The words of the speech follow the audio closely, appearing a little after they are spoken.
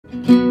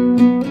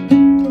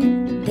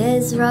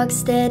There's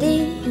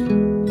ROCKSTEADY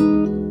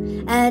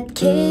at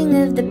King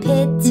of the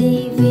Pit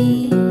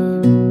TV.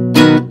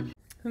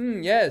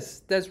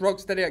 Yes, there's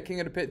ROCKSTEADY at King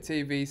of the Pit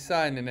TV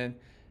signing in.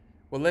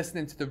 We're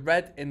listening to The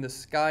Red in the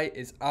Sky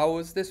Is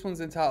Ours. This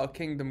one's entitled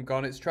Kingdom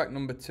Gone. It's track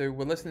number 2.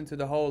 We're listening to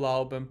the whole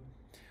album.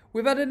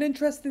 We've had an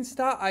interesting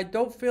start. I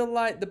don't feel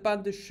like the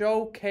band has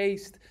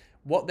showcased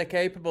what they're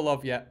capable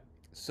of yet.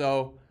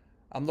 So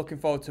I'm looking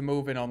forward to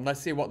moving on.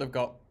 Let's see what they've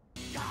got.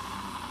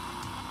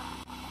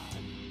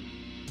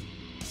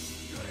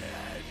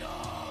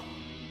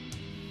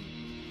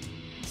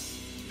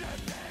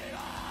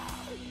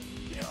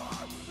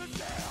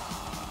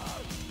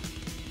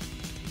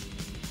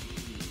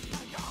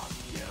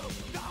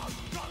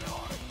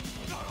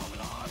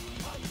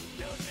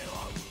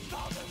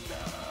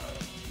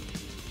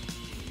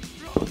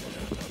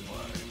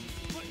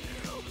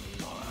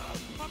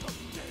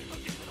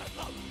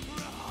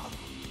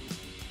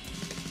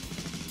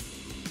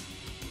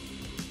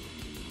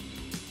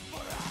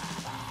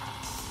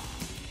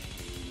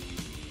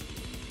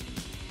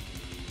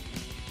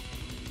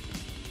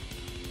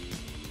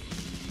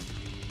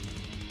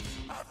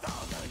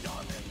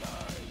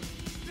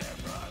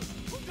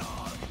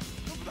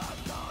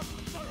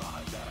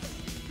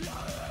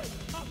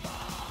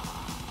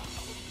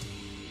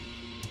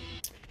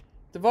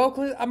 The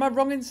vocalist, am I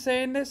wrong in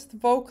saying this? The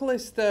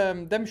vocalist,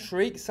 them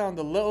shrieks sound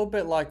a little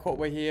bit like what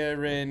we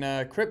hear in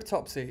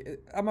Cryptopsy.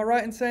 Am I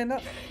right in saying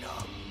that?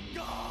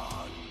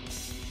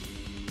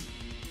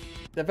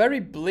 They're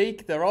very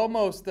bleak. They're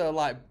almost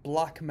like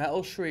black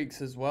metal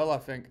shrieks as well, I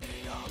think.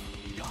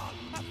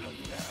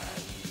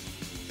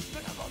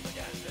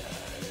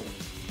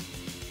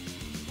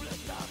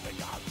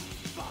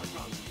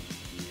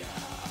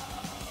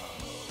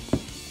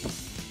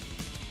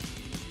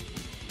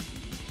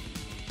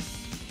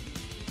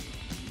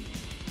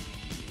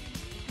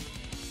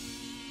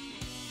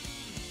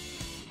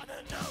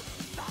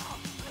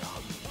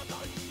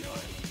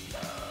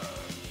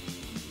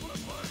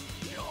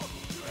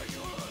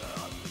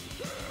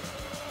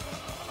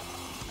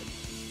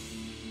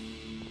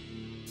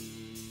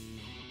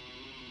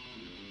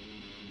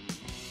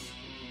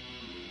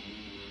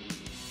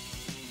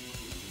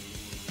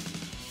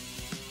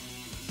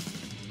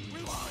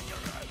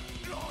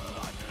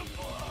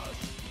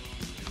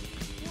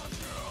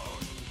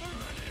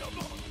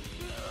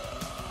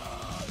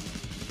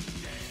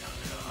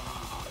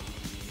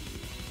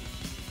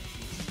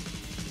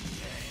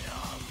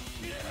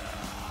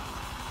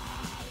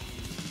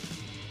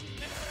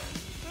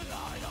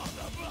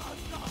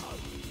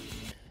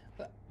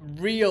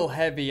 Real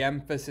heavy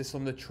emphasis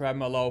on the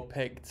tremolo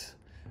picked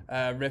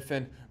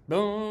riffing.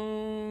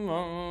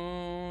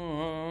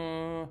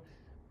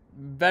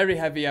 Very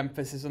heavy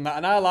emphasis on that,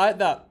 and I like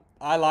that.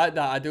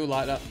 I do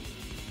like that.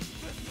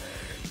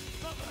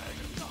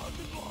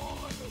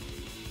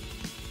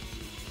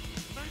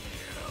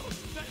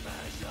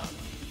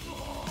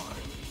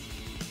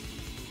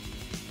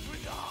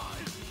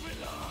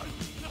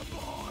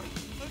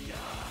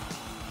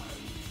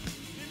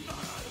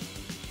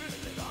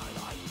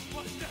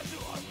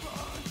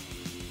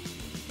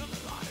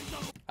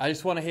 I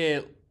just want to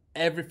hear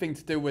everything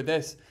to do with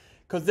this,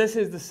 because this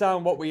is the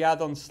sound what we had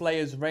on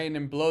Slayer's Rain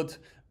in Blood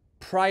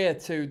prior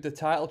to the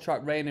title track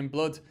Rain in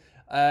Blood.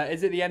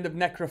 Is it the end of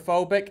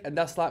Necrophobic? And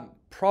that's like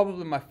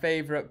probably my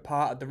favourite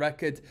part of the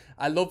record.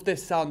 I love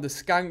this sound, the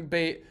skank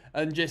beat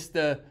and just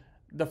the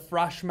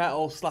thrash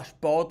metal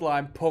 /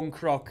 borderline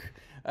punk rock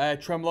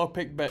tremolo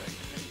pick bit.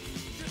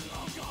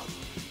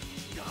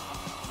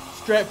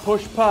 Straight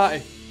push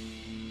party.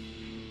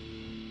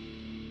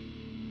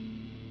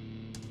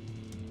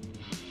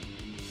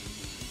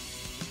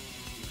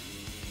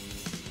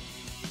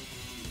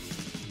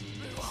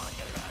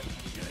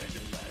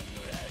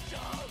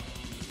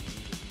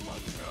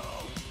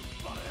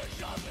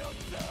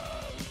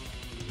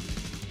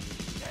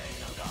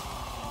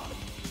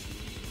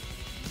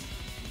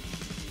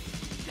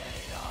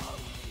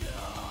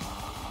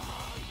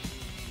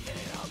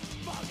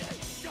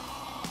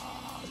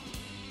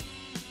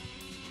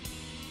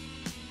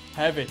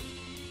 Heavy.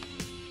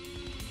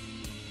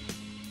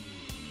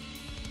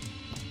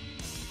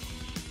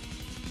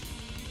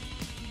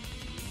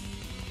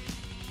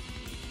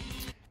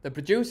 The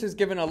producer's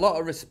given a lot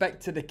of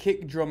respect to the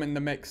kick drum in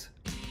the mix.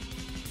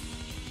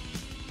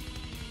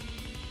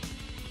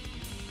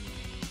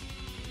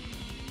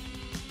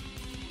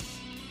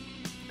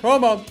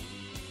 Come on.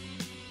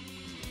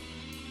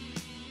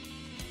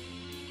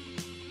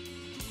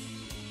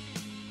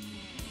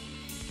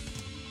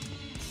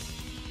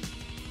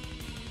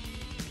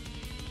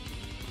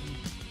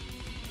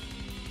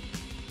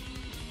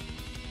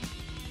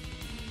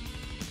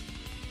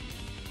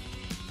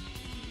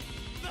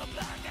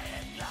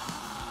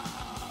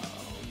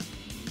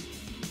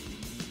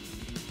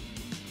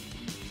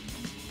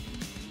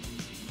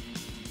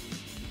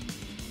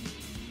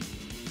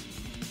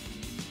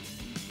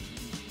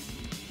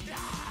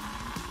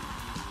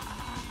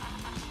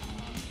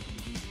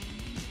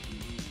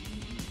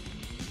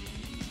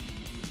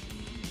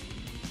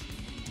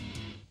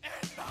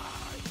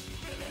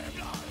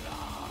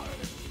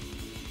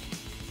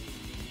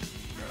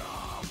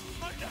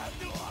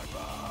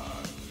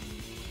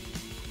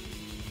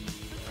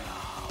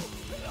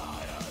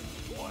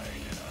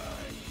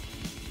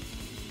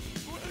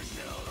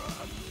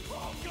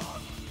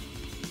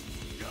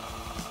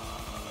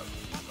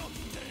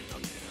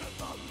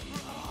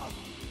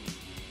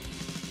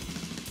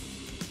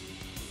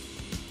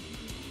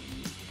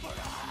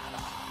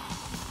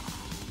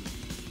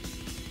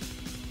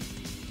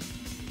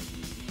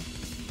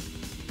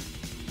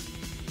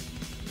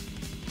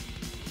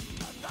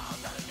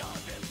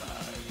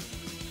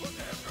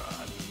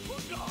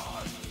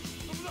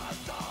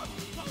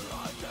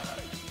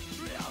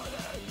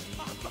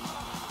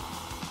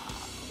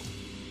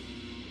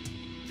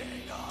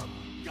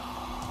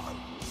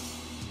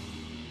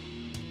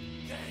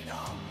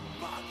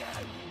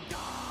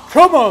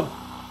 Come on!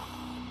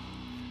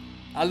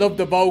 I love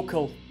the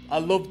vocal. I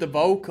love the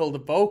vocal. The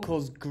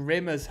vocal's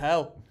grim as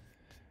hell.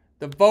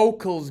 The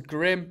vocal's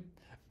grim,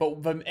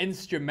 but the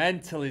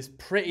instrumental is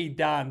pretty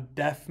darn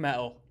death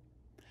metal.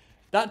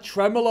 That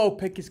tremolo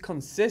pick is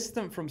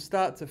consistent from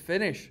start to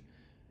finish.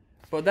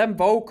 But them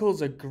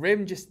vocals are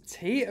grim, just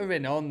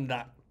teetering on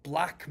that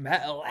black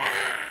metal.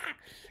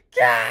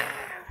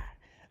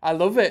 I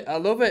love it. I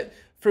love it.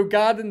 Through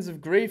Gardens of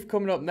Grief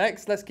coming up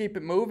next. Let's keep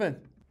it moving.